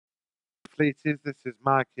Fleeties, this is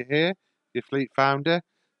Mikey here, your fleet founder.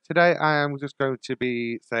 Today I am just going to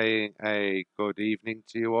be saying a good evening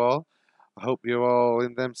to you all. I hope you're all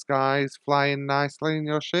in them skies flying nicely in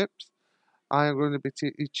your ships. I am going to be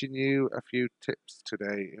teaching you a few tips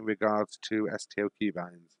today in regards to STO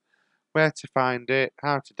Keybinds. Where to find it,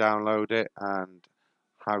 how to download it, and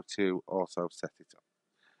how to also set it up.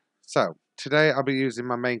 So, today I'll be using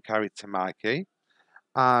my main character Mikey.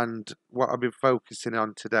 And what I've been focusing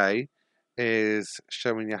on today is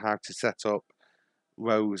showing you how to set up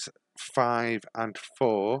rows 5 and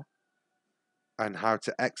 4 and how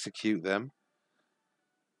to execute them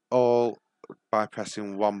all by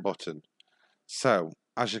pressing one button. So,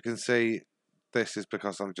 as you can see, this is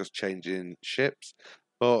because I'm just changing ships,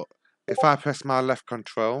 but if I press my left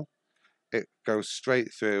control, it goes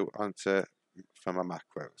straight through onto from my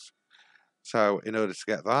macros. So, in order to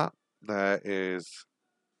get that, there is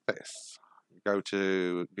this. Go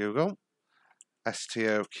to Google,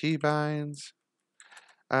 STO Keybinds,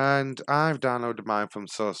 and I've downloaded mine from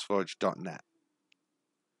sourceforge.net.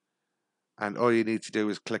 And all you need to do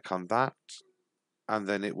is click on that, and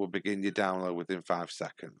then it will begin your download within 5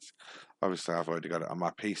 seconds. Obviously, I've already got it on my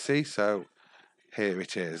PC, so here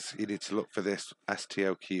it is. You need to look for this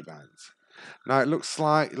STO Keybinds. Now, it looks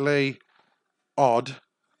slightly odd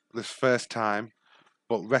this first time,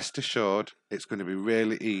 but rest assured, it's going to be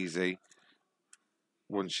really easy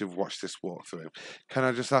once you've watched this walkthrough. Can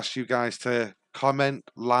I just ask you guys to comment,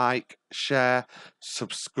 like, share,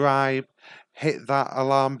 subscribe, hit that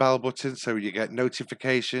alarm bell button so you get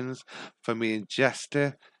notifications from me and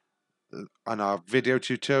Jester on our video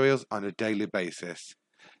tutorials on a daily basis.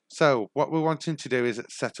 So what we're wanting to do is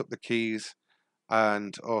set up the keys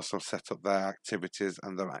and also set up their activities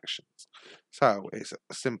and their actions. So it's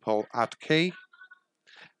a simple add key.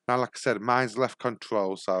 Now, like I said, mine's left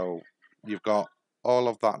control, so you've got all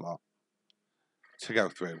of that lot to go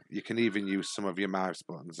through. You can even use some of your mouse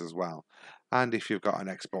buttons as well, and if you've got an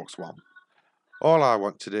Xbox One. All I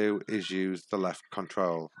want to do is use the left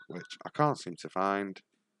control, which I can't seem to find.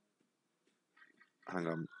 Hang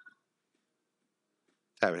on.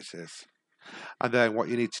 There it is. And then what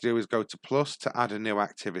you need to do is go to plus to add a new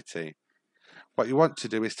activity. What you want to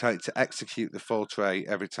do is tell it to execute the full tray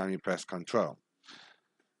every time you press control.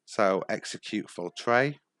 So execute full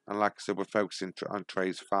tray, and like I said, we're focusing on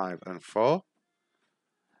trays 5 and 4.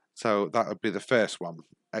 So that would be the first one.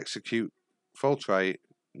 Execute full tray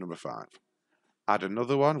number 5. Add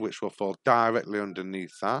another one which will fall directly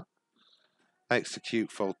underneath that.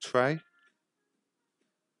 Execute full tray.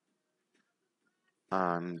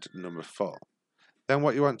 And number 4. Then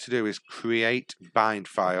what you want to do is create bind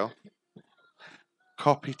file,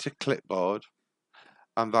 copy to clipboard,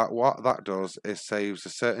 and what that does is saves a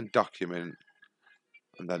certain document,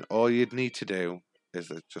 and then all you'd need to do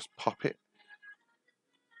is just pop it,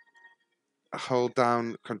 hold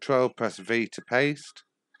down Control, press V to paste,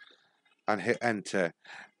 and hit enter.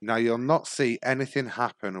 Now you'll not see anything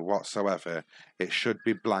happen whatsoever. It should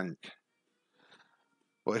be blank.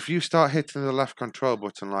 But if you start hitting the left control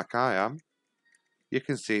button like I am, you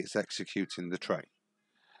can see it's executing the tray.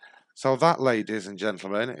 So that, ladies and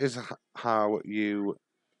gentlemen, is how you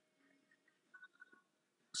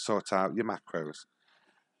sort out your macros.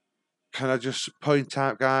 Can I just point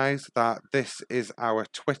out, guys, that this is our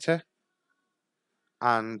Twitter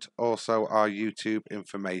and also our YouTube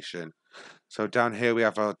information. So down here we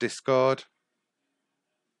have our Discord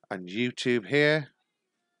and YouTube here,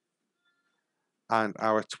 and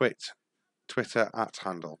our Twitter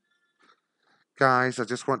 @handle. Guys, I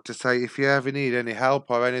just want to say, if you ever need any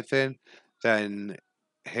help or anything, then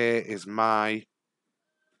here is my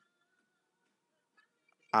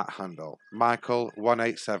 @handle,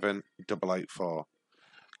 Michael187884.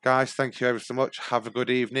 Guys, thank you ever so much. Have a good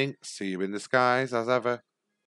evening. See you in the skies as ever.